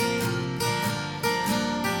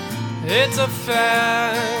It's a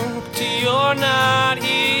fact, you're not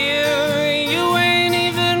here. You ain't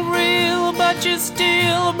even real, but you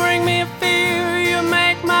still bring me fear. You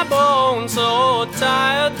make my bones so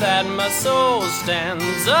tired that my soul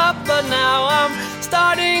stands up. But now I'm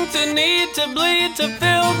starting to need to bleed to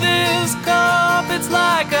fill this cup. It's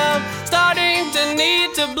like I'm starting to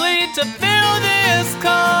need to bleed to fill this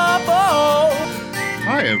cup. Oh.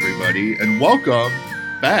 Hi, everybody, and welcome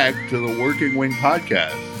back to the Working Wing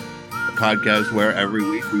Podcast. Podcast where every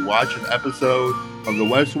week we watch an episode of The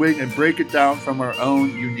West Wing and break it down from our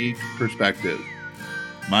own unique perspective.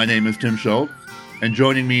 My name is Tim Schultz, and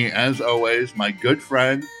joining me, as always, my good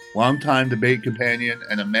friend, longtime debate companion,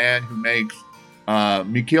 and a man who makes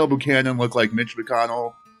Mikhail Buchanan look like Mitch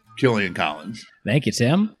McConnell, Killian Collins. Thank you,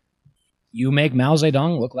 Tim. You make Mao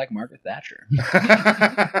Zedong look like Margaret Thatcher.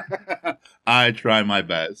 I try my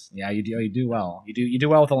best. Yeah, you do well. You do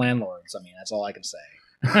well with the landlords. I mean, that's all I can say.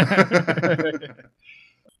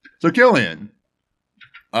 So, Killian,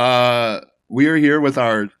 we are here with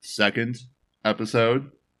our second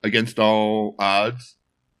episode against all odds.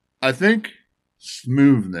 I think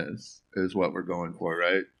smoothness is what we're going for,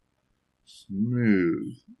 right?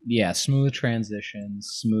 Smooth. Yeah, smooth transitions,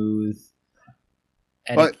 smooth.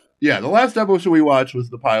 But yeah, the last episode we watched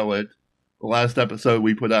was the pilot. The last episode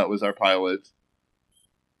we put out was our pilot.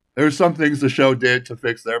 There's some things the show did to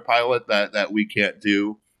fix their pilot that we can't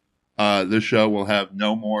do. This show will have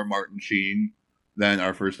no more Martin Sheen than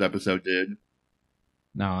our first episode did.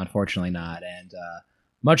 No, unfortunately not. And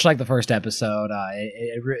much like the first episode,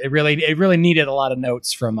 it really needed a lot of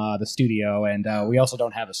notes from the studio. And we also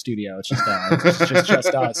don't have a studio. It's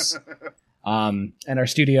just us. And our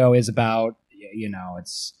studio is about,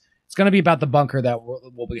 it's going to be about the bunker that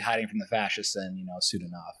we'll be hiding from the fascists in, soon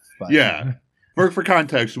enough. But, yeah. For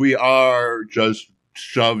context, we are just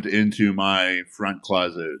shoved into my front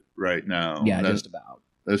closet right now. Yeah, just about.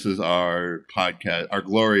 This is our podcast, our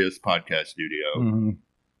glorious podcast studio. Mm-hmm.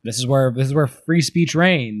 This is where free speech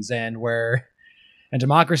reigns, and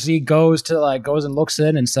democracy goes and looks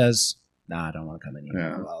in and says, "Nah, I don't want to come in here.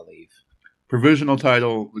 Yeah. I'll leave." Provisional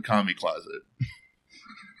title: The Commie Closet.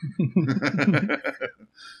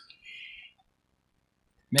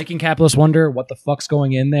 Making capitalists wonder what the fuck's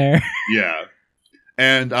going in there. Yeah.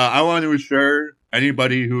 And I want to assure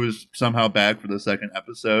anybody who is somehow back for the second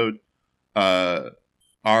episode,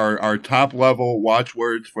 our top level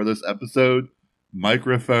watchwords for this episode: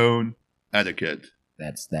 microphone etiquette.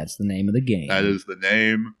 That's the name of the game. That is the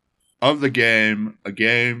name of the game. A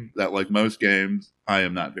game that, like most games, I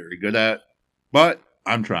am not very good at, but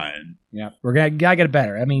I'm trying. Yeah, we're gotta get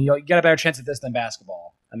better. I mean, you got a better chance at this than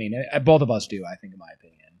basketball. I mean, both of us do, I think, in my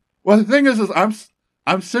opinion. Well, the thing is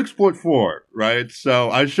I'm 6'4", right? So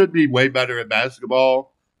I should be way better at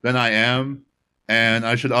basketball than I am, and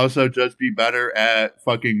I should also just be better at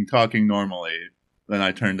fucking talking normally than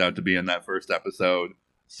I turned out to be in that first episode.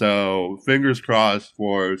 So fingers crossed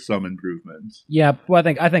for some improvements. Yeah, well, I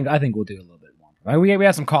think we'll do a little bit more. Right? We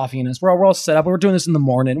have some coffee in us. We're all set up. We're doing this in the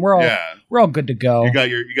morning. We're all good to go. You got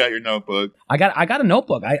your notebook. I got a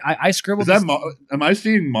notebook. I scribbled. Am I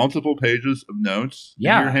seeing multiple pages of notes?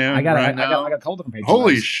 Yeah, in your hand I got now? I got a couple different pages.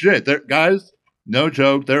 Holy shit, guys! No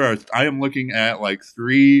joke. I am looking at like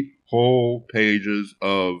 3 whole pages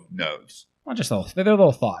of notes. Well, just they're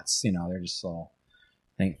little thoughts. They're just all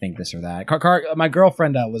think this or that. My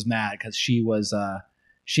girlfriend was mad because she was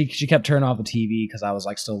she kept turning off the TV because I was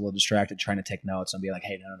like still a little distracted trying to take notes and be like,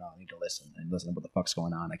 hey, no, I need to listen to what the fuck's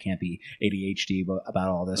going on. I can't be ADHD about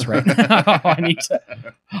all this right now. I need to.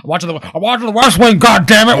 I'm watching the West Wing. God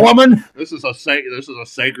damn it, woman! This is a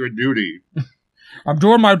sacred duty. I'm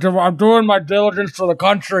doing my diligence for the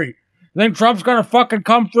country. You think Trump's gonna fucking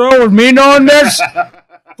come through with me knowing this?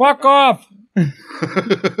 Fuck off.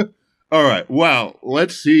 All right. Well,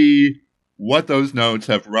 let's see what those notes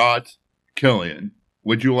have wrought. Killian,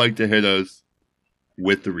 would you like to hit us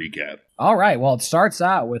with the recap? All right. Well, it starts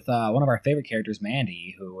out with one of our favorite characters,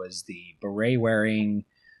 Mandy, who was the beret-wearing,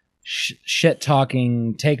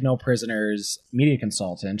 shit-talking, take-no-prisoners media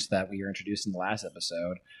consultant that we were introduced in the last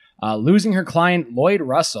episode, losing her client, Lloyd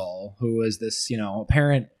Russell, who was this,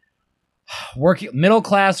 apparent middle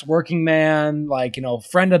class working man,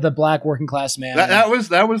 friend of the black working class man. That was.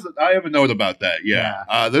 I have a note about that.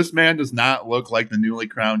 Yeah. This man does not look like the newly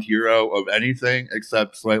crowned hero of anything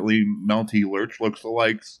except slightly melty lurch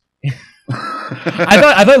looks-alikes. I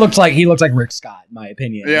thought he looked like Rick Scott, in my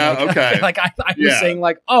opinion. Yeah. Okay. I was saying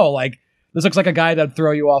this looks like a guy that'd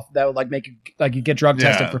throw you off, that would make you get drug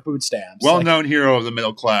tested for food stamps. Well-known hero of the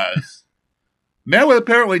middle class. Man with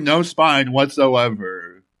apparently no spine whatsoever.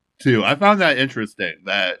 Too. I found that interesting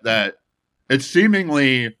that it's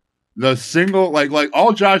seemingly the single like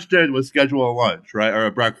all Josh did was schedule a lunch, right, or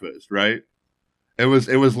a breakfast, right? It was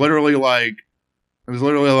literally like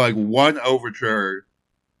one overture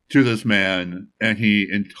to this man, and he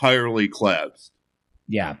entirely collapsed.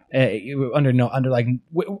 Yeah, being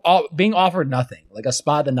offered nothing, like a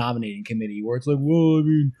spot at the nominating committee, where it's like, well, I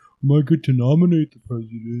mean, I might get to nominate the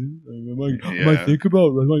president. I might think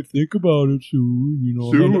about it soon. You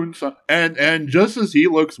know, soon. And just as he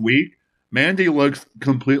looks weak, Mandy looks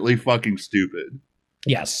completely fucking stupid.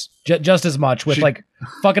 Yes, just as much with like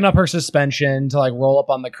fucking up her suspension to like roll up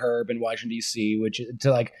on the curb in Washington D.C., which to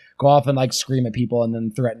like go off and like scream at people and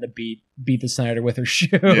then threaten to beat the senator with her shoe.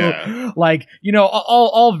 Yeah. Like, you know,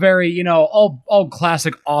 all very, you know, all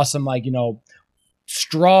classic awesome, like, you know,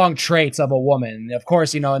 strong traits of a woman. Of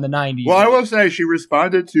course, you know, in the 90s. Well, I will say she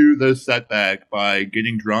responded to this setback by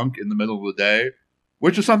getting drunk in the middle of the day,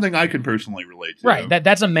 which is something I can personally relate to. Right,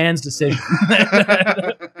 that's a man's decision.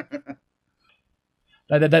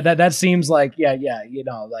 That seems like you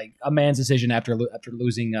know, like a man's decision after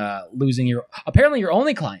losing your apparently your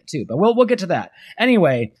only client too, but we'll get to that.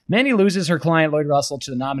 Anyway, Mandy loses her client Lloyd Russell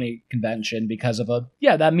to the nominee convention because of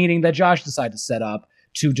that meeting that Josh decided to set up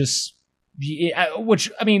to just,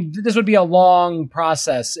 which, I mean, this would be a long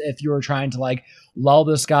process if you were trying to like lull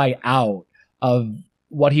this guy out of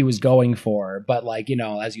what he was going for, but like, you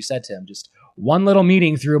know, as you said, Tim, just one little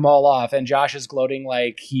meeting threw them all off, and Josh is gloating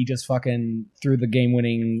like he just fucking threw the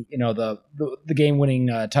game-winning, you know, the game-winning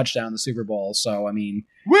touchdown in the Super Bowl. So, I mean,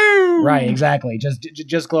 woo! Right, exactly.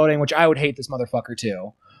 Just gloating, which I would hate this motherfucker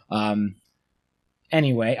too.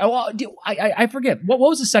 Anyway, I forget what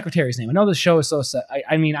was the secretary's name. I know the show is so set.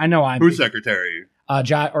 I mean, I know I'm who's secretary.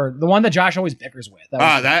 Or the one that Josh always bickers with.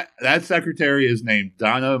 That secretary is named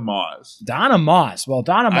Donna Moss. Donna Moss. Well,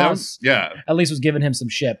 Donna Moss, yeah, at least was giving him some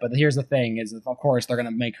shit. But here's the thing: is of course they're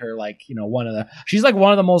gonna make her like, you know, she's like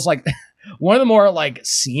one of the most like one of the more like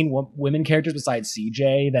seen women characters besides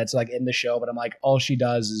CJ that's like in the show. But I'm like, all she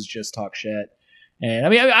does is just talk shit. And I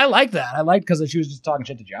mean, I like that. I like because she was just talking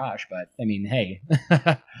shit to Josh. But I mean, hey,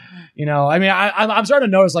 you know, I mean, I'm starting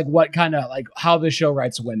to notice like what kind of like how this show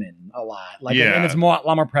writes women a lot. Like, and it's a lot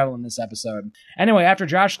more prevalent in this episode. Anyway, after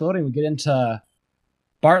Josh gloating, we get into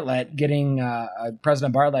Bartlett getting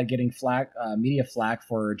President Bartlett getting media flack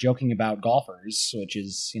for joking about golfers, which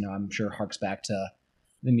is, you know, I'm sure harks back to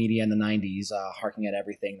the media in the 90s, harking at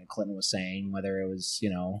everything that Clinton was saying, whether it was, you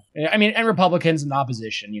know, I mean, and Republicans in the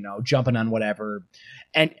opposition, you know, jumping on whatever,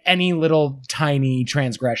 and any little tiny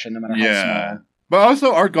transgression, no matter how small. But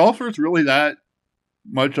also, are golfers really that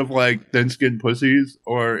much of like thin-skinned pussies,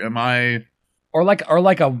 or am I? Or like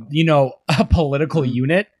a, you know, a political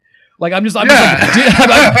unit? Like, I'm just like,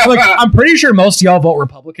 dude, I'm pretty sure most of y'all vote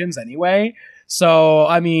Republicans anyway. So,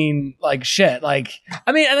 I mean, like, shit. Like,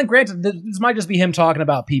 I mean, and then granted, this might just be him talking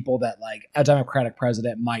about people that, like, a Democratic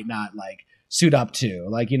president might not, like, suit up to.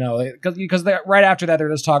 Like, you know, because right after that, they're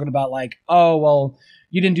just talking about, like, oh, well,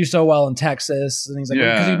 you didn't do so well in Texas. And he's like,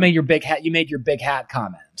 because you made your big hat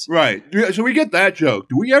comment. Right. So we get that joke.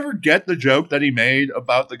 Do we ever get the joke that he made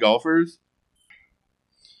about the golfers?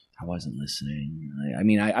 I wasn't listening.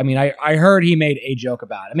 I heard he made a joke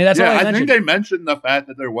about it. I mean, that's all I mentioned. I think they mentioned the fact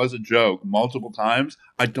that there was a joke multiple times.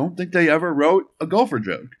 I don't think they ever wrote a golfer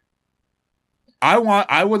joke.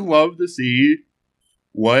 I would love to see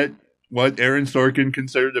what Aaron Sorkin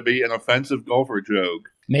considered to be an offensive golfer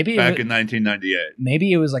joke. Maybe back in 1998.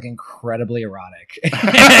 Maybe it was like incredibly erotic.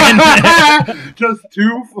 Just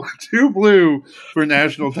too blue for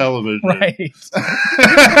national television. Right.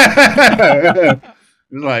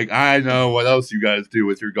 It's like, I know what else you guys do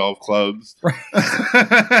with your golf clubs.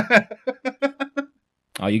 Right.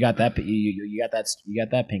 Oh, you got that. You got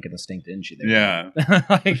that pink of the stink, didn't you? There? Yeah.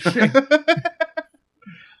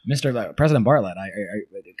 Mr. President Bartlett,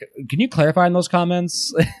 can you clarify in those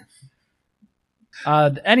comments?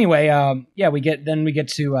 Anyway, we get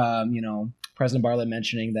to you know, President Bartlett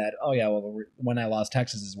mentioning that, oh yeah, well, when I lost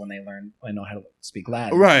Texas is when I know how to speak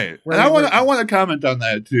Latin. Right. And I want to comment on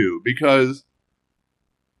that too, because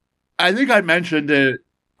I think we mentioned it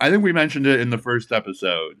in the first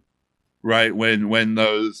episode, right? When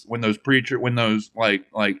those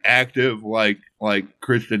active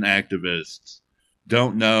Christian activists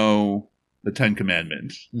don't know the Ten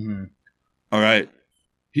Commandments. Mm-hmm. All right.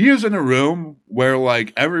 He is in a room where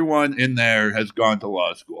like everyone in there has gone to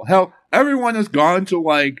law school. Hell, everyone has gone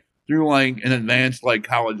to through an advanced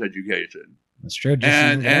college education. That's true.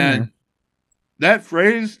 And that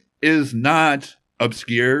phrase is not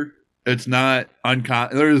obscure. It's not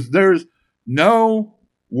uncommon. There's no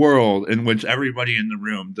world in which everybody in the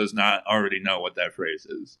room does not already know what that phrase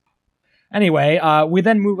is. Anyway, we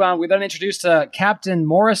then move on. We then introduced Captain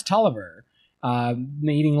Morris Tulliver,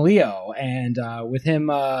 meeting Leo, and with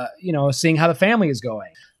him, seeing how the family is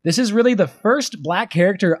going. This is really the first black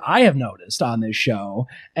character I have noticed on this show,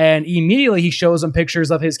 and immediately he shows them pictures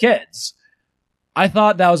of his kids. I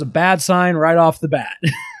thought that was a bad sign right off the bat.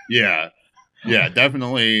 Yeah,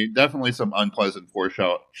 definitely some unpleasant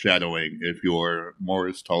foreshadowing if you're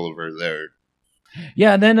Morris Tulliver there.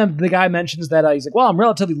 Yeah, and then the guy mentions that he's like, "Well, I'm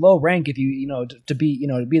relatively low rank if to be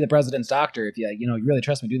the president's doctor. If you really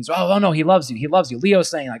trust me doing this." Oh no, he loves you. He loves you. Leo's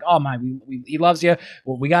saying like, "Oh my, he loves you.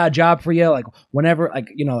 Well, we got a job for you. Like whenever,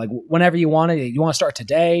 whenever you want it. You want to start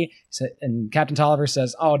today." And Captain Tolliver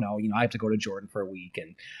says, "Oh no, I have to go to Jordan for a week,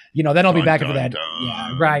 and then I'll be back for that."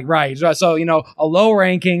 Yeah, right. So a low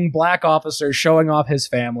ranking black officer showing off his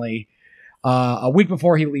family a week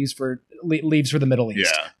before he leaves for the Middle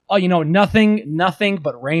East. Yeah. Oh, nothing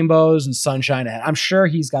but rainbows and sunshine ahead. I'm sure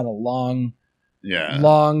he's got a long,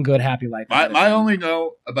 good, happy life. My only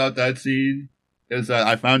note about that scene is that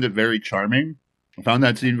I found it very charming. I found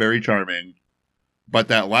that scene very charming.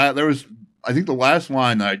 But I think the last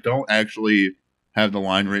line, I don't actually have the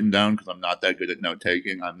line written down because I'm not that good at note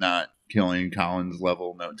taking. I'm not Killian Collins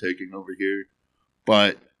level note taking over here.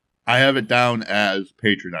 But I have it down as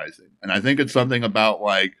patronizing. And I think it's something about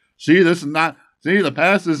like, the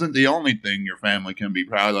past isn't the only thing your family can be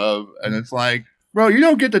proud of. And it's like, bro, you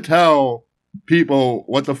don't get to tell people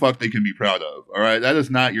what the fuck they can be proud of. All right. That is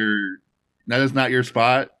not your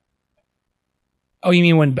spot. Oh, you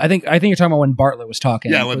mean when I think you're talking about when Bartlett was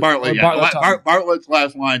talking. Yeah, when Bartlett. Bartlett's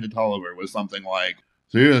last line to Tulliver was something like,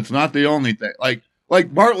 "See, it's not the only thing." Like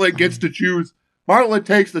Bartlett gets to choose. Bartlett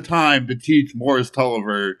takes the time to teach Morris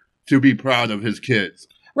Tulliver to be proud of his kids.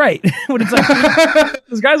 Right. When it's like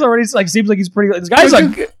this guy's already like seems like he's pretty. This guy's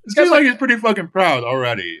he's pretty fucking proud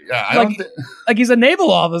already. Yeah, like he's a naval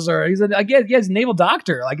officer. He's a naval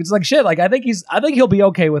doctor. Like it's like shit. Like I think he'll be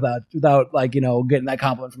okay without getting that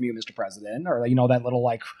compliment from you, Mr. President, or that little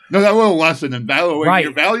like that little lesson in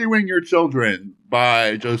valuing your children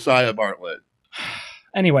by Josiah Bartlett.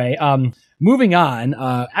 Anyway, moving on.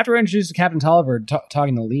 After we introduced Captain Tolliver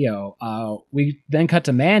talking to Leo, we then cut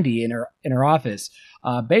to Mandy in her office,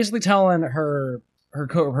 basically telling her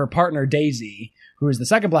partner Daisy, who is the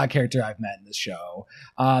second black character I've met in this show,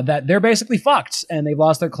 that they're basically fucked and they've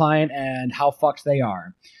lost their client and how fucked they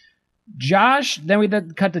are. Josh. Then we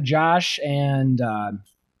cut to Josh and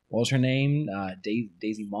what was her name?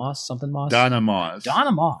 Daisy Moss, something Moss. Donna Moss.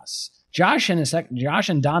 Josh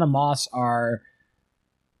and Donna Moss are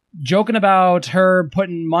joking about her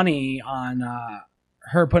putting money on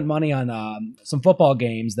some football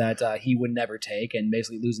games that he would never take, and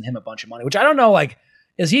basically losing him a bunch of money. Which I don't know, like,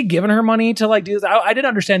 is he giving her money to like do this? I didn't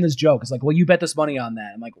understand this joke. It's like, well, you bet this money on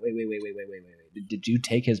that. I'm like, wait. Did you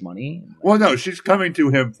take his money? Well, no, she's coming to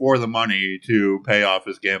him for the money to pay off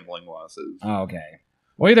his gambling losses. Oh, okay.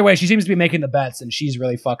 Well, either way, she seems to be making the bets, and she's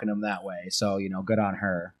really fucking him that way. So good on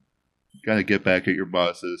her. Got to get back at your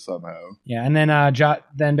bosses somehow. Yeah, and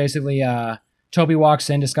then basically Toby walks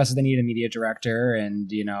in, discusses they need a media director,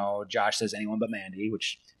 and Josh says anyone but Mandy,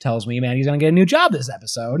 which tells me Mandy's going to get a new job this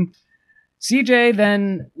episode. CJ,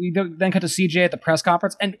 then we then cut to CJ at the press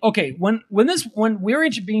conference, and okay, when we were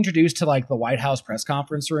being introduced to like the White House press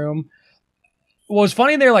conference room, what was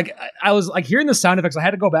funny there, like I was like hearing the sound effects, I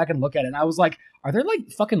had to go back and look at it, and I was like, are there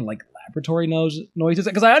like fucking like laboratory noises?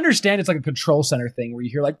 Because I understand it's like a control center thing where you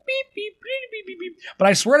hear like beep beep beep beep beep, but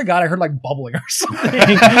I swear to God, I heard like bubbling or something.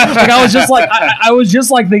 Like I was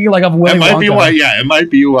just like thinking like of Willy Wonka. It might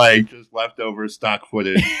be like just leftover stock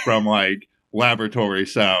footage from like laboratory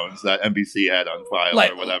sounds that NBC had on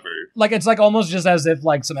file or whatever. Like it's like almost just as if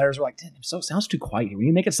like some editors were like, "Damn, it sounds too quiet here. We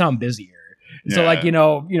need to make it sound busier." Yeah. So like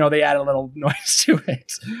they add a little noise to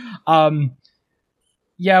it.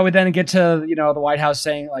 Yeah, we then get to the White House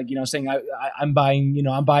saying I'm buying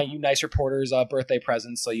you nice reporters birthday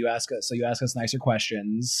presents, so you ask us nicer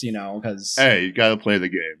questions, because hey, you got to play the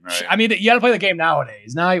game, right? I mean, you got to play the game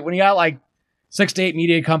nowadays. Now when you got like 6 to 8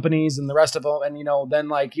 media companies and the rest of them, and then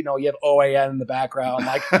like you have OAN in the background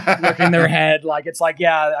like working their head, like it's like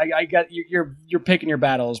I get you're picking your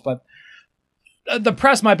battles, but. The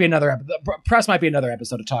press might be another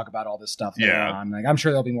episode to talk about all this stuff later on. Like, I'm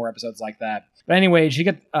sure there'll be more episodes like that. But anyway,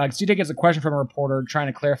 CJ gets a question from a reporter trying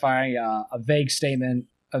to clarify a vague statement,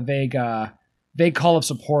 a vague call of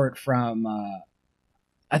support from.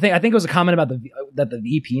 I think it was a comment about that the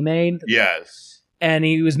VP made. Yes, and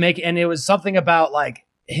he was and it was something about like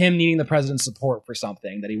him needing the president's support for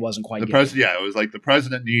something that he wasn't quite. It was like the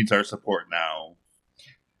president needs our support now.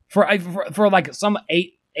 For like some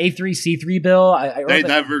A3C3 bill. They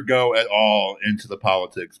never go at all into the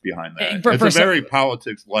politics behind that. It's a very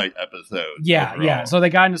politics-light episode. Yeah, overall. yeah. So they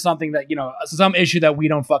got into something that, some issue that we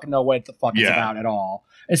don't fucking know what the fuck it's about at all.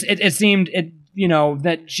 It seemed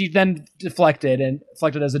that she then deflected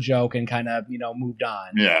as a joke and kind of, moved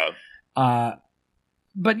on. Yeah.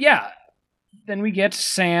 But yeah, then we cut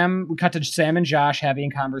to Sam and Josh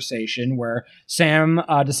having a conversation where Sam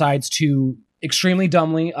decides to extremely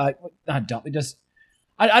dumbly, not dumbly, just,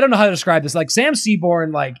 I don't know how to describe this. Like, Sam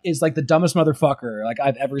Seaborn, is like the dumbest motherfucker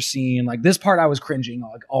I've ever seen. Like, this part I was cringing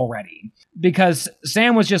already because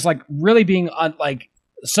Sam was just really being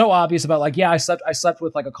so obvious about I slept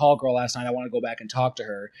with a call girl last night. I want to go back and talk to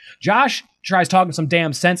her. Josh tries talking some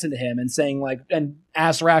damn sense into him and saying and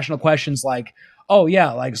asks rational questions oh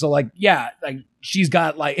yeah, she's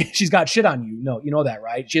got shit on you. No, you know that,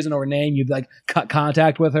 right? She doesn't know her name. You've cut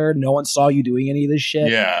contact with her. No one saw you doing any of this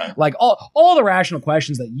shit. Yeah. All the rational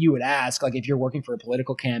questions that you would ask, if you're working for a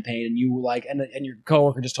political campaign and you and your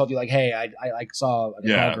coworker just told you hey, I saw a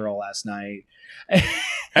call girl last night.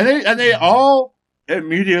 and they all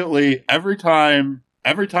immediately every time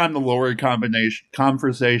the Lori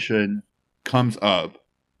conversation comes up,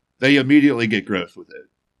 they immediately get gross with it.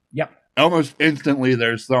 Yep. Almost instantly,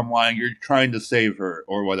 there's some line, you're trying to save her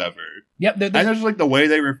or whatever. Yep. And it's the way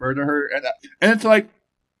they refer to her. And it's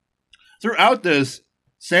throughout this,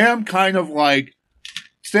 Sam kind of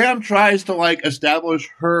Sam tries to establish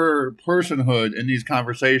her personhood in these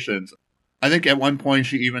conversations. I think at one point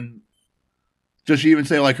does she even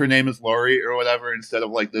say her name is Lori or whatever instead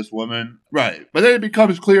of this woman? Right. But then it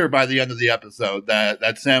becomes clear by the end of the episode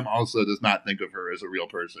that Sam also does not think of her as a real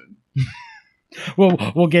person.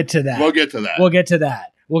 We'll get to that. We'll get to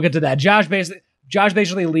that. Josh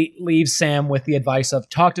basically leaves Sam with the advice of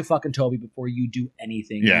talk to fucking Toby before you do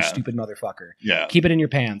anything. You stupid motherfucker. Yeah. Keep it in your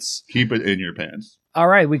pants. All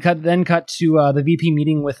right. We cut to the VP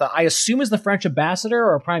meeting with I assume is the French ambassador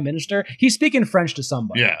or a prime minister. He's speaking French to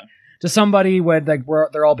somebody. Yeah. To somebody where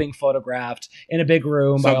they're all being photographed in a big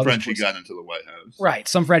room. Some Frenchie got into the White House. Right.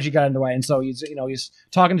 Some Frenchie got into the White House. And so he's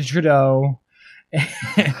talking to Trudeau.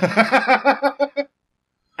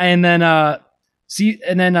 And then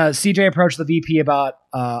CJ approached the VP about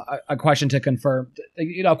a question to confirm,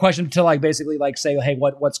 a question to basically say, hey,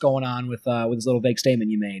 what's going on with this little vague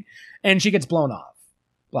statement you made, and she gets blown off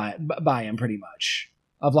by him pretty much.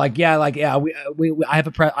 Of I have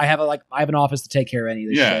an office to take care of any of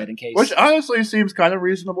this shit in case. Which honestly seems kind of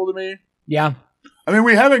reasonable to me. Yeah. I mean,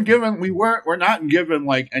 we're not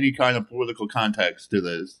given any kind of political context to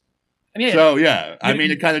this. I mean, so yeah,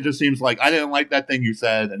 it kind of just seems I didn't like that thing you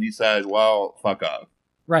said, and he said, "Well, fuck off."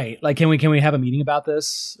 Right? Can we have a meeting about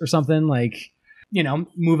this or something?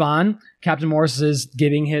 Move on. Captain Morris is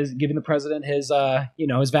giving the president his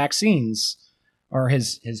his vaccines or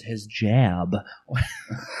his jab.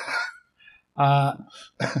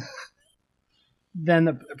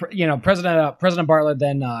 Then President Bartlett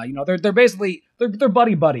then they're basically they're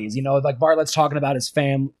buddies. Bartlett's talking about his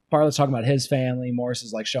family. Morris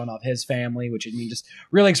is like showing off his family, which I mean just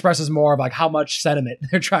really expresses more of like how much sentiment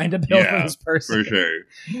they're trying to build for this person. For sure.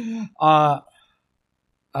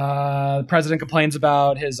 The president complains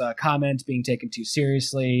about his comment being taken too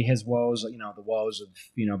seriously, his woes, the woes of,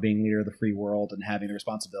 being leader of the free world and having the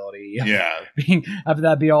responsibility. After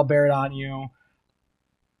that be all bared on you.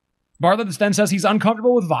 Bartlett then says he's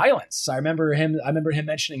uncomfortable with violence. I remember him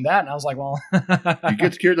mentioning that, and I was like, well, he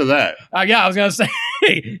gets cured of that. Yeah, I was gonna say,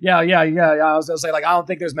 yeah. I was gonna say, I don't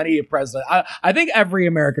think there's many presidents. I think every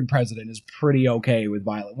American president is pretty okay with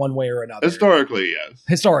violence, one way or another. Historically, yes.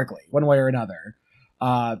 Historically, one way or another.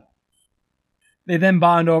 They then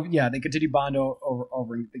bond over. Yeah, they continue bond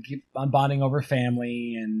over. They keep on bonding over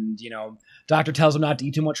family, and doctor tells him not to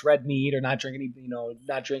eat too much red meat or not drink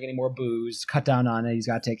any more booze. Cut down on it. He's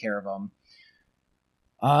got to take care of him.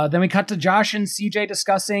 Then we cut to Josh and CJ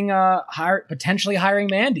discussing potentially hiring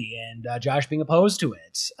Mandy, and Josh being opposed to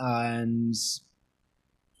it. And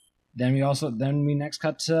then we next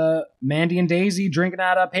cut to Mandy and Daisy drinking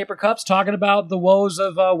out of paper cups, talking about the woes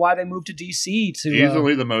of why they moved to DC. To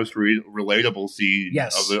easily the most relatable scene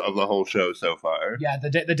of the whole show so far. Yeah,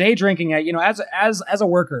 the day drinking. As a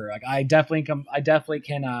worker, I definitely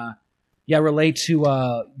can relate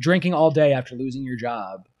to drinking all day after losing your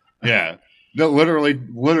job. Yeah, literally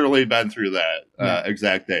been through that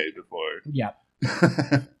exact day before. Yeah,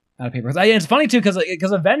 out of paper. It's funny too because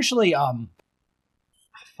eventually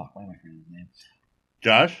fuck, why am I forgetting his name?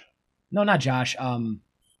 Josh? No, not Josh.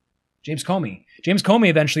 James Comey. James Comey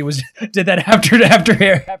eventually did that after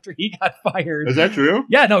he got fired. Is that true?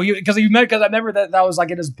 Yeah, no, because I remember that was like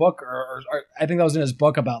in his book, or I think that was in his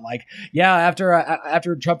book about like, yeah,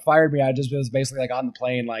 after Trump fired me, I just was basically like on the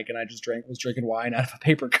plane, like, and I just was drinking wine out of a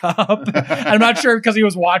paper cup. I'm not sure because he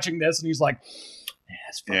was watching this and he's like, yeah,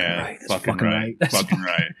 that's fucking right. That's fucking right. That's fucking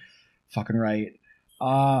right. Fucking right.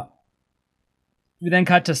 We then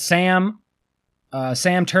cut to Sam.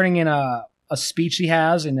 Sam turning in a speech he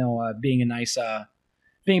has, being a nice,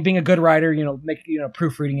 being a good writer,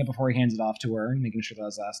 proofreading it before he hands it off to her, making sure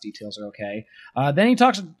those last details are okay. Then he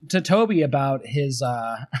talks to Toby about his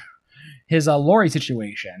Lori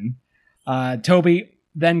situation. Toby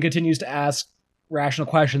then continues to ask rational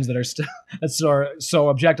questions that are so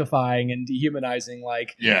objectifying and dehumanizing.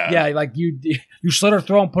 Like, like you slit her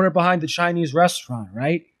throat and put her behind the Chinese restaurant,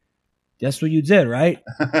 right? That's what you did, right?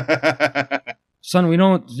 Son, we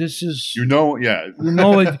know this is. Yeah. You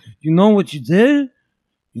know what you did.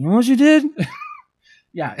 You know what you did.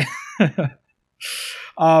 Yeah.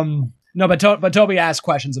 No, but Toby asked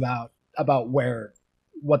questions about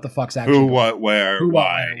what the fuck's actually who, what, where,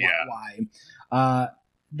 why. Why.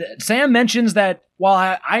 Sam mentions that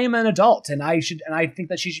while I am an adult and I think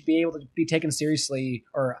that she should be able to be taken seriously,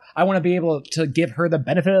 or I want to be able to give her the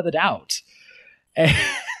benefit of the doubt.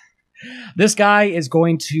 This guy is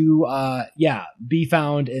going to, be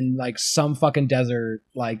found in like some fucking desert,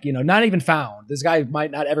 like, not even found. This guy might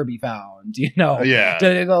not ever be found, Yeah.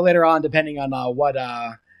 Later on, depending on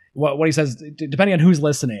what he says, depending on who's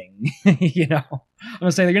listening, I'm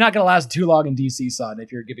gonna say that you're not gonna last too long in DC, son,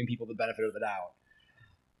 if you're giving people the benefit of the doubt.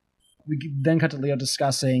 We then cut to Leo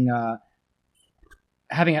discussing I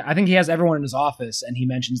think he has everyone in his office, and he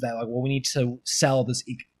mentions that like, well, we need to sell this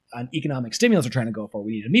an economic stimulus we're trying to go for.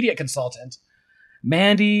 We need a media consultant.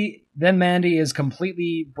 Mandy is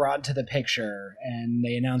completely brought to the picture, and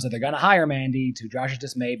they announce that they're going to hire Mandy, to Josh's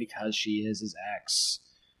dismay, because she is his ex.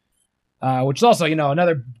 Which is also,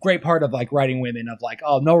 another great part of like writing women, of like,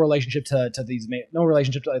 oh, no relationship to these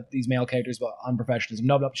male characters, but unprofessionalism.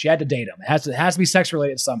 No, she had to date him. It has to be sex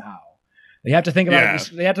related somehow. They have to think about it.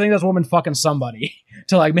 They have to think this woman fucking somebody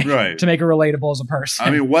to like make to make her relatable as a person. I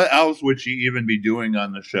mean, what else would she even be doing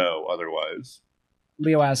on the show otherwise?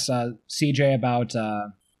 Leo asks CJ about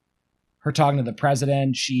her talking to the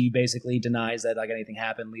president. She basically denies that like anything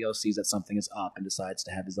happened. Leo sees that something is up and decides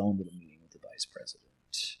to have his own little meeting with the vice president.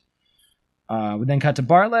 We then cut to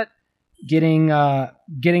Bartlett getting a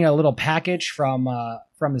little package from the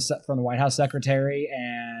White House secretary,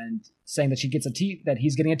 and saying that that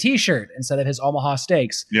he's getting a T-shirt instead of his Omaha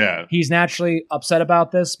Steaks. Yeah, he's naturally upset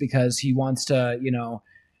about this because he wants to,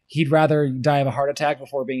 he'd rather die of a heart attack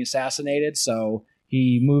before being assassinated. So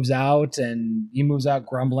he moves out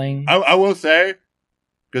grumbling. I will say,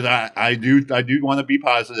 because I do want to be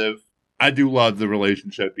positive. I do love the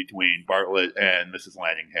relationship between Bartlett and Mrs.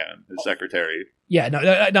 Lanningham, his secretary. Yeah,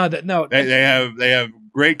 no. They have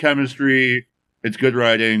great chemistry. It's good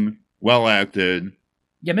writing, well acted.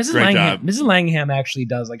 Yeah, Mrs. Lanningham actually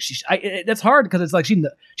does like that's hard because it's like she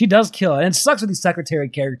does kill it, and it sucks with these secretary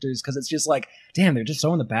characters because it's just like, damn, they're just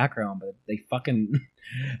so in the background, but they fucking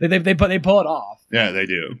they pull it off. Yeah, they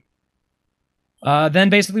do. Then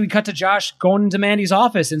basically we cut to Josh going into Mandy's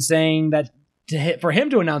office and saying that for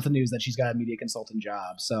him to announce the news that she's got a media consultant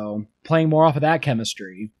job. So playing more off of that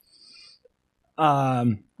chemistry.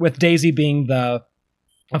 With Daisy being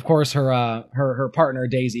of course her partner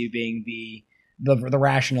Daisy being the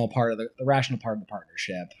rational part of the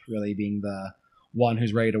partnership, really being the one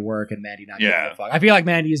who's ready to work, and Mandy not giving a fuck. I feel like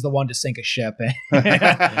Mandy is the one to sink a ship.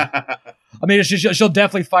 I mean, she'll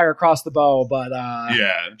definitely fire across the bow, but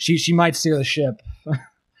she might steer the ship.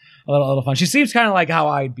 A little fun. She seems kind of like how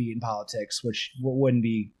I'd be in politics, which wouldn't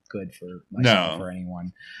be good for myself or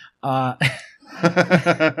anyone.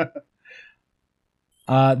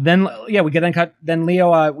 Then Leo,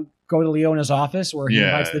 we go to Leo in his office where he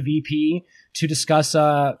invites the VP to discuss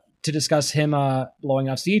him blowing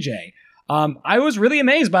up CJ. I was really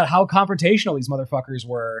amazed about how confrontational these motherfuckers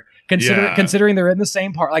were, considering they're in the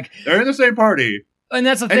same part. Like, they're in the same party. And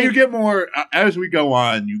that's the thing. And you get more, as we go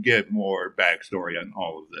on, you get more backstory on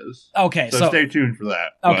all of this. Okay. So stay tuned for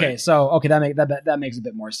that. Okay. That makes a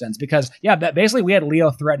bit more sense because, basically we had Leo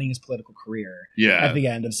threatening his political career at the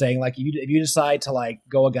end of saying, like, if you decide to, like,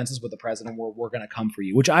 go against us with the president, we're going to come for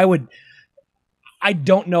you, which I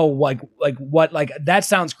don't know, what, that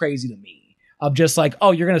sounds crazy to me. Of just like,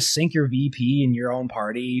 oh, you're going to sink your VP in your own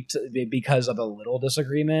party because of a little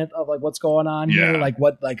disagreement of, like, what's going on here? Like,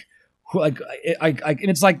 what, like... and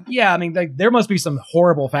it's like, I mean, like, there must be some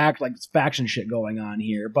horrible faction shit going on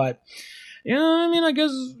here, but Yeah, I mean, I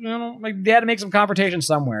guess, like they had to make some confrontation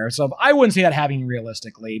somewhere. So I wouldn't see that happening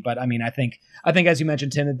realistically. But I mean, I think as you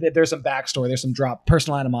mentioned, Tim, there's some backstory, there's some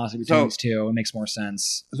personal animosity between these two. It makes more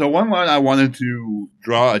sense. So one line I wanted to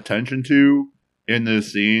draw attention to in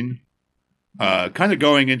this scene, kind of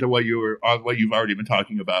going into what you've already been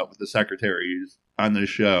talking about with the secretaries on this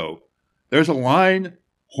show. There's a line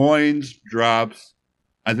Hoynes drops,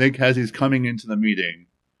 I think, as he's coming into the meeting,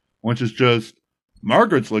 which is just,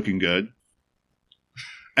 Margaret's looking good.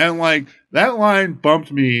 And like, that line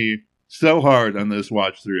bumped me so hard on this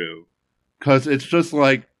watch through. Cause it's just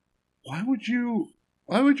like, why would you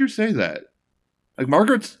say that? Like,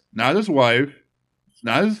 Margaret's not his wife. It's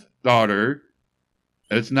not his daughter.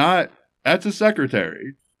 That's a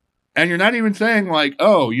secretary. And you're not even saying like,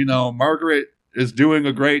 oh, Margaret is doing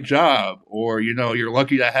a great job, or, you're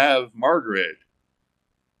lucky to have Margaret,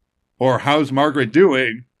 or how's Margaret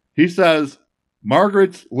doing? He says,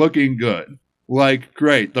 Margaret's looking good. Like,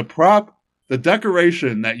 great. The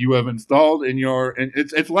decoration that you have installed in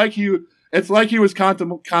it's like he was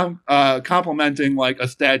complimenting like a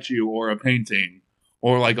statue or a painting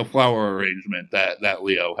or like a flower arrangement that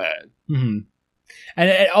Leo had. Mm-hmm.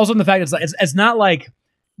 And also in the fact it's not like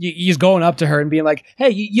he's going up to her and being like, "Hey,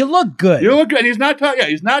 you look good." You look good. He's not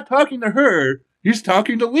talking to her. He's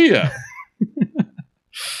talking to Leo.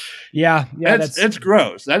 Yeah, it's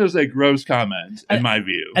gross. That is a gross comment in my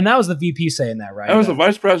view. And that was the VP saying that, right? That was the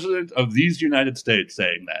vice president of these United States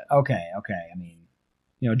saying that. Okay. I mean,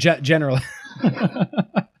 generally.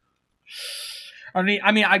 I mean,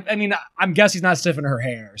 I'm guessing he's not stiffing her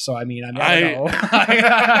hair. So I don't know.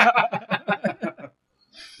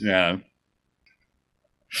 Yeah.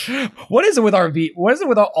 What is it with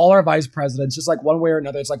all our vice presidents? Just like one way or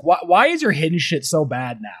another, it's like, why is your hidden shit so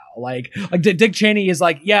bad now? Like Dick Cheney is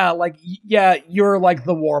like, yeah, you're like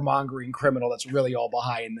the warmongering criminal that's really all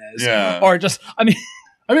behind this. Yeah. Or just, I mean,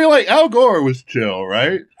 like Al Gore was chill,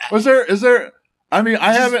 right? Is there? I mean,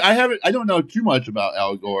 I don't know too much about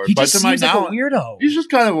Al Gore, he but just seems like a weirdo. He's just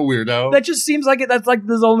kind of a weirdo. That just seems like it. That's like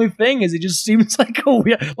his only thing is he just seems like a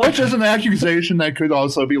weird. Which is an accusation that could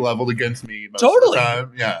also be leveled against me. Most Totally. Of the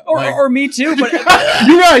time. Yeah. Or me too. But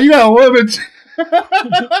you got a little bit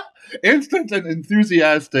instant and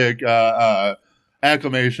enthusiastic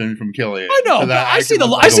acclamation from Killian. I know. I see the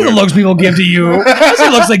looks people give to you. I see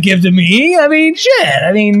the looks they give to me. I mean, shit.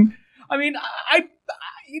 I mean,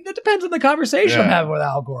 it depends on the conversation I'm having with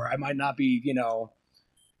Al Gore. I might not be,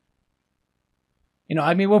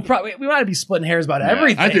 I mean, we might be splitting hairs about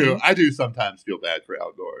everything. I do sometimes feel bad for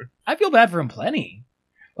Al Gore. I feel bad for him plenty.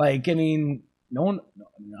 Like, I mean, I don't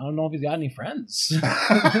know if he's got any friends.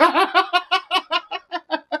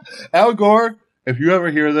 Al Gore, if you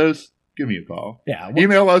ever hear this, give me a call. Yeah.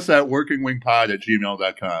 Email us at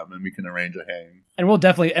workingwingpod@gmail.com and we can arrange a hang. And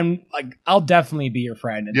I'll definitely be your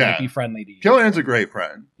friend and be friendly to you. Killian's a great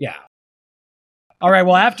friend. Yeah. All right.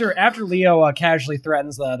 Well, after Leo casually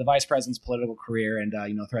threatens the vice president's political career and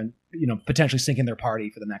potentially sinking their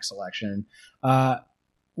party for the next election,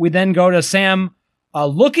 we then go to Sam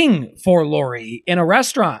looking for Lori in a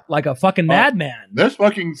restaurant like a fucking madman. This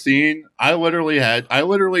fucking scene, I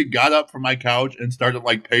literally got up from my couch and started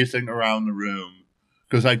like pacing around the room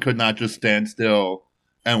because I could not just stand still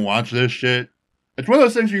and watch this shit. It's one of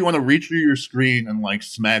those things where you want to reach through your screen and like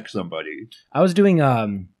smack somebody. I was doing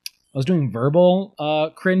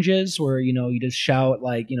verbal cringes where you just shout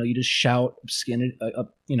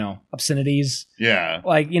obscenities. Yeah,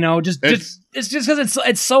 like it's just because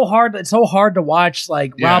it's so hard. It's so hard to watch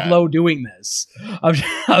like Rob Lowe doing this.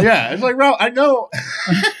 Yeah, it's like Rob. I know.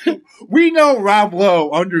 We know Rob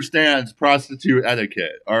Lowe understands prostitute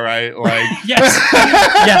etiquette. All right, like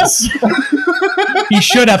yes. He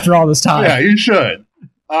should after all this time. Yeah, he should.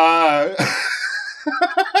 That's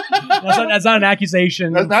not an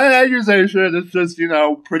accusation. That's not an accusation. It's just,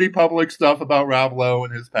 pretty public stuff about Rob Lowe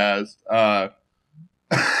and his past. But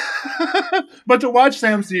to watch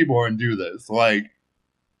Sam Seaborn do this, like...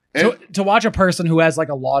 To watch a person who has, like,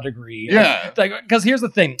 a law degree. Yeah. Because here's the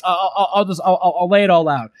thing. I'll lay it all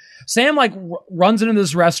out. Sam, like, runs into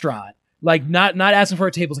this restaurant, like, not asking for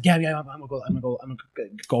a table. He's like, yeah, I'm gonna go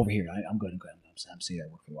over here. I'm good. I'm seeing I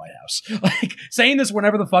work for the White House. Like saying this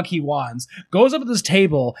whenever the fuck he wants, goes up to this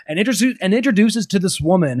table and introduces to this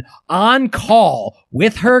woman on call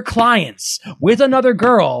with her clients, with another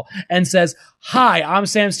girl, and says, "Hi, I'm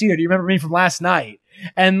Sam Steeder. Do you remember me from last night?"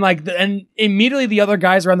 And and immediately the other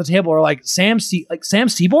guys around the table are like, Sam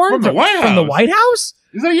Seaborn From the White House. From the White House?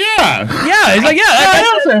 He's like, yeah. Yeah, he's like, yeah.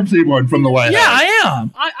 I am Sam Seaborn from the White Yeah, House.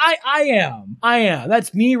 I am.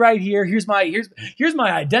 That's me right here. Here's my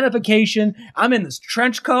identification. I'm in this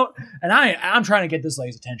trench coat, and I'm trying to get this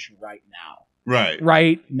lady's attention right now.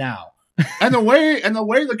 Right now. And the way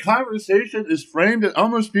the conversation is framed, it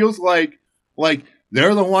almost feels like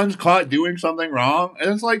they're the ones caught doing something wrong.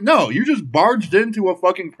 And it's like, no, you just barged into a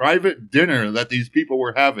fucking private dinner that these people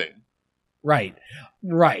were having. Right.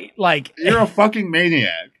 Like, you're a fucking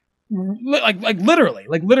maniac. Like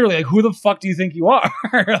literally, who the fuck do you think you are?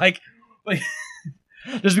 like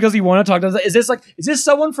just because you want to talk to us, is this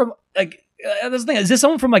someone from like this thing? Is this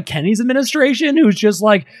someone from like Kenny's administration who's just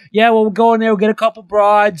like, yeah, well, we'll go in there, we'll get a couple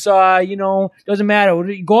broads, doesn't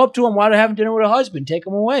matter. You go up to him while they're having dinner with a husband, take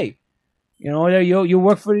him away. You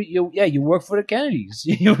work for the Kennedys.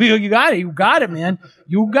 You got it, man.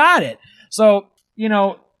 You got it. So,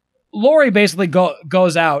 Lori basically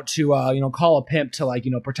goes out to call a pimp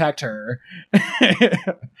to protect her.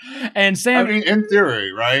 And Sam, I mean, in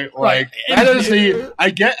theory, right? Like that is I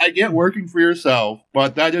get working for yourself,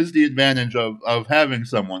 but that is the advantage of having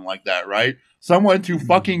someone like that, right? Someone to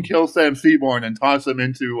fucking kill Sam Seaborn and toss him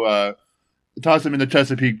into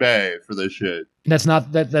Chesapeake Bay for this shit. That's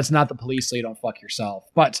not the police, so you don't fuck yourself.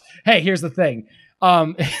 But hey, here's the thing.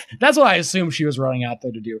 That's what I assumed she was running out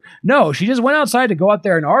there to do. No, she just went outside to go out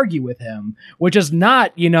there and argue with him, which is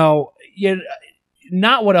not, not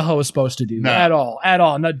what a hoe is supposed to do. No. At all.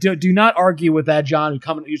 No, do not argue with that John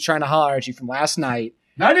who's trying to holler at you from last night.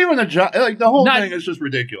 Not even a John. Like the whole thing is just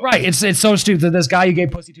ridiculous. Right. It's so stupid. This guy you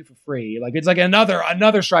gave pussy to for free. Like it's like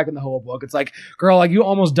another strike in the hoe book. It's like, girl, like you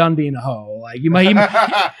almost done being a hoe. Like he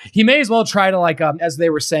may as well try to as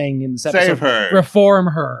they were saying in this episode, save her, reform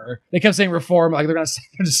her. They kept saying reform, like they're gonna send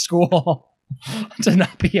her to school to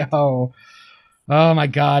not be a hoe. Oh my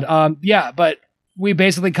god. Yeah, but we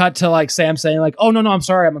basically cut to Sam saying oh no, I'm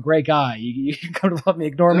sorry, I'm a great guy. You can come to love me,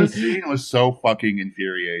 ignore me. This scene was so fucking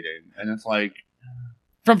infuriating, and it's like.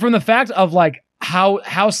 From the fact of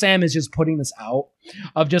how Sam is just putting this out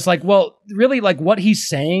of just really what he's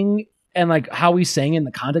saying and how he's saying in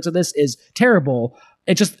the context of this is terrible.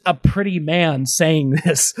 It's just a pretty man saying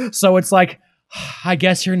this. So it's I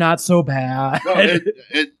guess you're not so bad.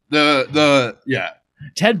 No, yeah.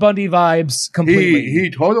 Ted Bundy vibes completely.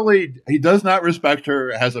 He does not respect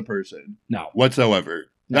her as a person. No. Whatsoever.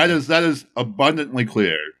 No. That is abundantly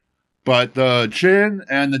clear. But the Chin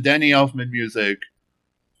and the Danny Elfman music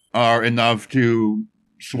are enough to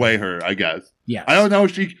sway her, I guess. Yes. I don't know.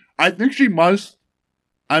 I think she must.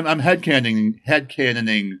 I'm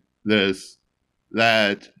headcanoning this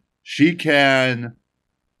that she can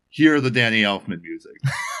hear the Danny Elfman music.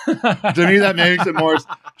 To me, that makes it more.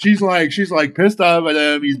 She's pissed off at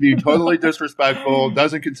him. He's being totally disrespectful.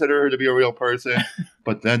 Doesn't consider her to be a real person.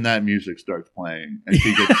 But then that music starts playing, and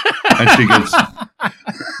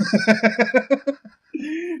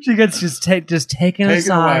she gets just taken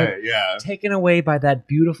aside, away, yeah, taken away by that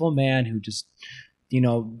beautiful man who just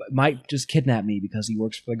might just kidnap me because he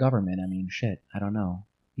works for the government. I mean, shit, I don't know.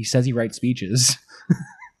 He says he writes speeches.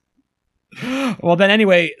 Well, then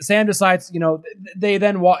anyway, Sam decides. They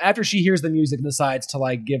then after she hears the music and decides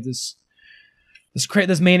to give this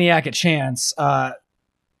maniac a chance.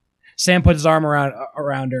 Sam puts his arm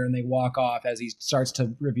around her and they walk off as he starts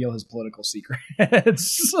to reveal his political secrets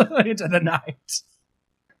into the night.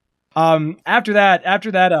 After that,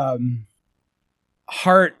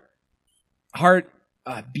 heart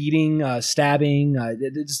beating, stabbing, I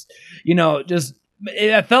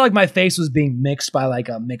felt like my face was being mixed by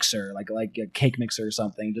a mixer, like a cake mixer or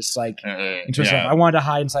something. Just interesting. Yeah. I wanted to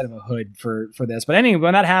hide inside of a hood for this, but anyway,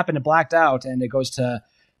 when that happened, it blacked out and it goes to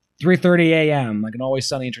 3:30 a.m. like an Always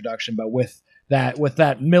Sunny introduction, but with that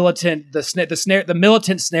militant the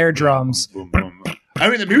militant snare drums. Boom, boom, boom.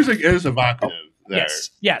 I mean, the music is evocative. There.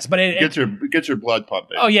 Yes, but it gets your blood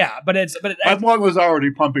pumping. Oh yeah, my blood was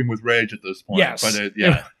already pumping with rage at this point. Yes, but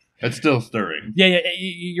it's still stirring. Yeah,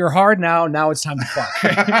 you're hard now. Now it's time to fuck.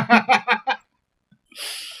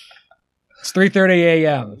 It's 3:30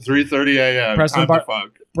 a.m. 3:30 a.m.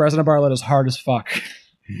 President Bartlett is hard as fuck.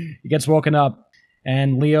 He gets woken up,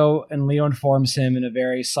 and Leo informs him in a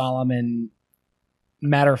very solemn and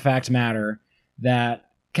matter-of-fact manner that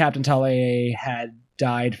Captain Talay had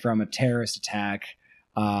died from a terrorist attack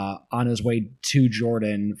on his way to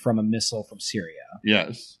Jordan from a missile from Syria.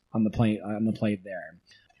 Yes, on the plane there.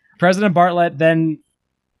 President Bartlett then,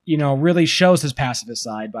 really shows his pacifist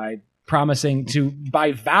side by vowing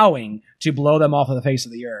to blow them off of the face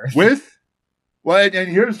of the earth. And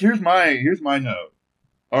here's my note.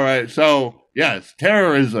 All right, so yes,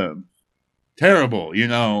 terrorism, terrible.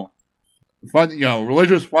 Religious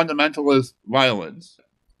fundamentalist violence,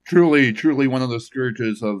 truly one of the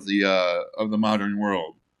scourges of the modern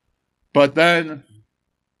world. But then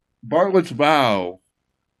Bartlett's vow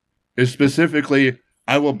is specifically,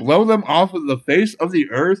 I will blow them off of the face of the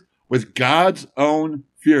earth with God's own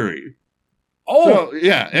fury. Oh, so,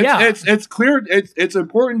 yeah, it's clear. It's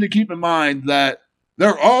important to keep in mind that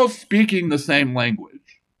they're all speaking the same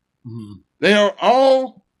language. Mm-hmm.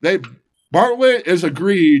 Bartlett is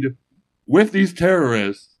agreed with these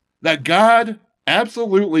terrorists that God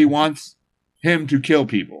absolutely wants him to kill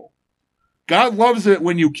people. God loves it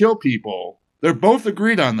when you kill people. They're both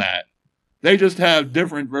agreed on that. They just have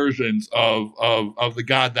different versions of the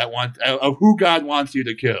God of who God wants you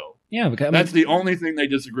to kill. Yeah, because that's the only thing they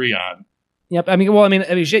disagree on. Yep.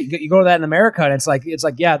 Shit. You go to that in America, and it's like,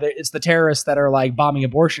 yeah, it's the terrorists that are like bombing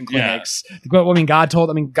abortion clinics. Yeah.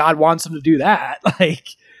 God wants them to do that. Like,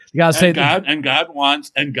 you gotta say God, and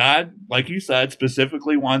God, like you said,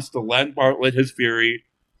 specifically wants to lend Bartlett his fury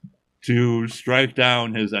to strike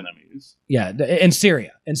down his enemies. Yeah, in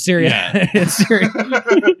Syria. Yeah. In Syria.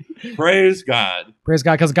 Praise God,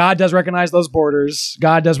 because God does recognize those borders.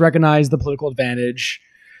 God does recognize the political advantage.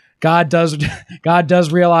 God does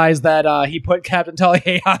realize that he put Captain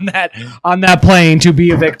Tellier on that plane to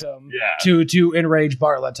be a victim, to enrage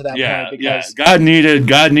Bartlett to that point. Because God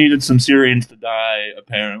needed some Syrians to die,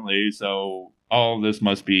 apparently. So all of this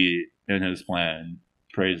must be in his plan.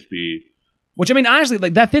 Praise be. Which, honestly,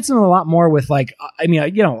 like, that fits in a lot more with, like, a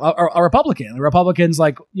Republican. The Republicans,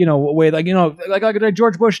 like, like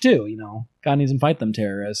George Bush too. God needs to fight them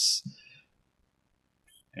terrorists.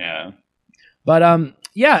 Yeah. But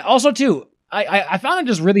yeah. Also, too, I found it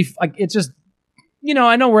just really like, it's just,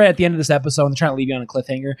 I know we're at the end of this episode and they're trying to leave you on a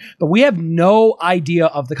cliffhanger, but we have no idea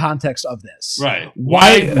of the context of this. Right?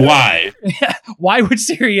 Why? Why would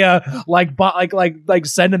Syria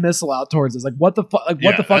send a missile out towards us? Like, what the fuck? Like,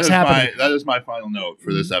 what the fuck's happening? That is my final note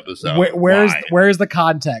for this episode. Where's the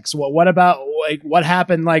context? What about, like, what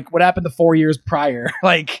happened? Like, what happened the 4 years prior?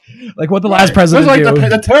 like what the last president do?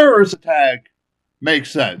 The terrorist attack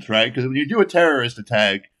makes sense, right? Because when you do a terrorist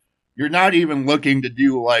attack, you're not even looking to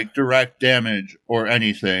do, like, direct damage or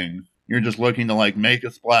anything. You're just looking to, like, make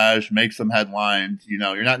a splash, make some headlines.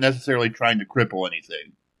 You're not necessarily trying to cripple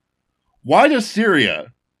anything. Why does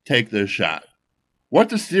Syria take this shot? What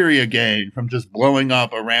does Syria gain from just blowing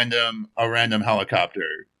up a random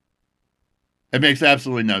helicopter? It makes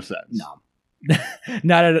absolutely no sense. No,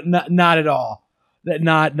 not at all.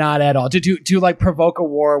 Not at all. To like provoke a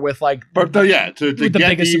war with, like, with the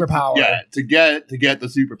biggest superpower. Yeah, to get the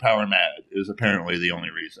superpower mad is apparently the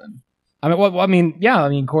only reason.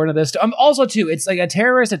 According to this, also too, it's like a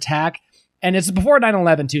terrorist attack, and it's before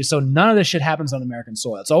 9/11 too. So none of this shit happens on American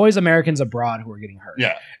soil. It's always Americans abroad who are getting hurt.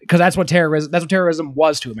 Yeah, because that's what terrorism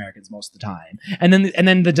was to Americans most of the time. And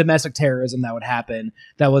then the domestic terrorism that would happen.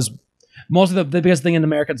 That was most of the biggest thing in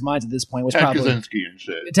Americans' minds at this point was probably Kaczynski and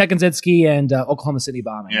shit. Ted Kaczynski and Oklahoma City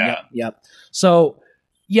bombing. Yeah. Yep. So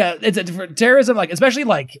yeah, it's for terrorism, like especially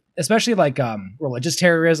religious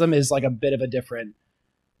terrorism is like a bit of a different,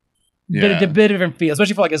 bit of different feel,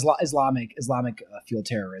 especially for like Islamic fuel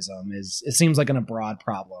terrorism. It seems like an abroad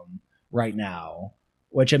problem right now.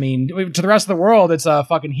 Which, to the rest of the world, it's a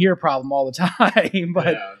fucking here problem all the time.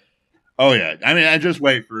 But. Yeah. Oh, yeah. I just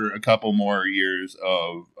wait for a couple more years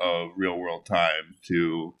of real world time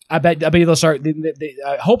to... I bet they'll start...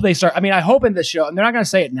 I hope they start... I hope in this show... And they're not going to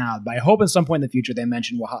say it now, but I hope at some point in the future they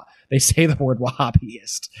mention... They say the word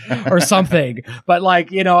Wahhabist or something. But,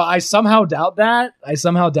 like, I somehow doubt that.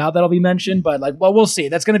 That'll be mentioned. But, like, well, we'll see.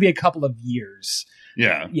 That's going to be a couple of years.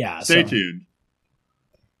 Yeah. Yeah. Stay tuned.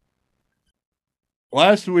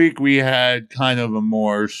 Last week, we had kind of a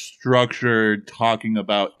more structured talking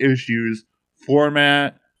about issues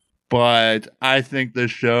format, but I think this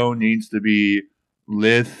show needs to be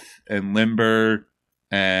lithe and limber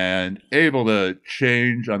and able to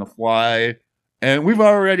change on the fly. And we've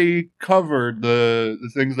already covered the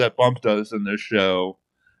things that bumped us in this show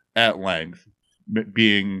at length,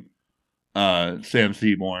 being Sam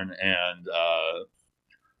Seaborn and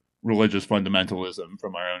religious fundamentalism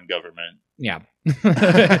from our own government. Yeah.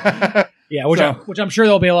 Yeah, which I'm sure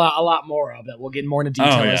there'll be a lot more of that. We'll get more into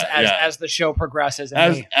detail as the show progresses.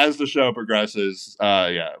 As the show progresses,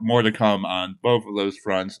 more to come on both of those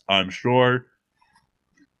fronts, I'm sure.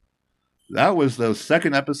 That was the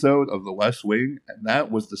second episode of The West Wing, and that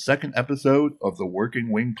was the second episode of the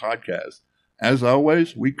Working Wing podcast. As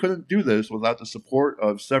always, we couldn't do this without the support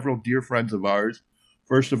of several dear friends of ours.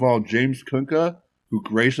 First of all, James Kunka, who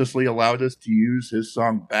graciously allowed us to use his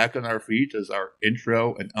song Back on Our Feet as our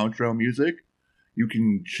intro and outro music. You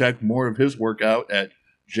can check more of his work out at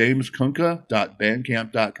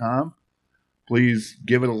jameskunka.bandcamp.com. Please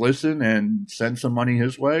give it a listen and send some money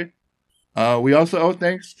his way. We also owe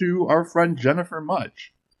thanks to our friend Jennifer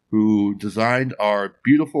Much, who designed our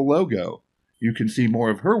beautiful logo. You can see more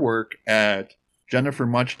of her work at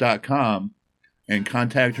jennifermuch.com and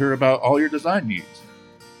contact her about all your design needs.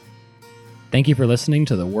 Thank you for listening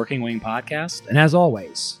to the Working Wing Podcast. And as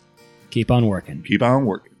always, keep on working. Keep on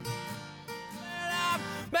working.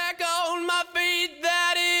 Back on my feet,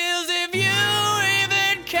 that is, if you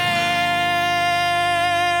even care.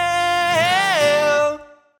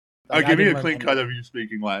 Give me a clean cut of you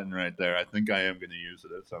speaking Latin right there. I think I am going to use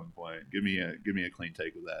it at some point. Give me a clean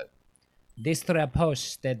take of that. Distra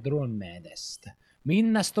poste drumed est.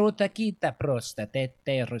 Minna struta kita prosta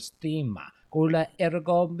tete rustima. Kula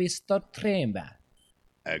ergo bisto trema.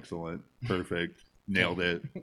 Excellent. Perfect. Nailed it.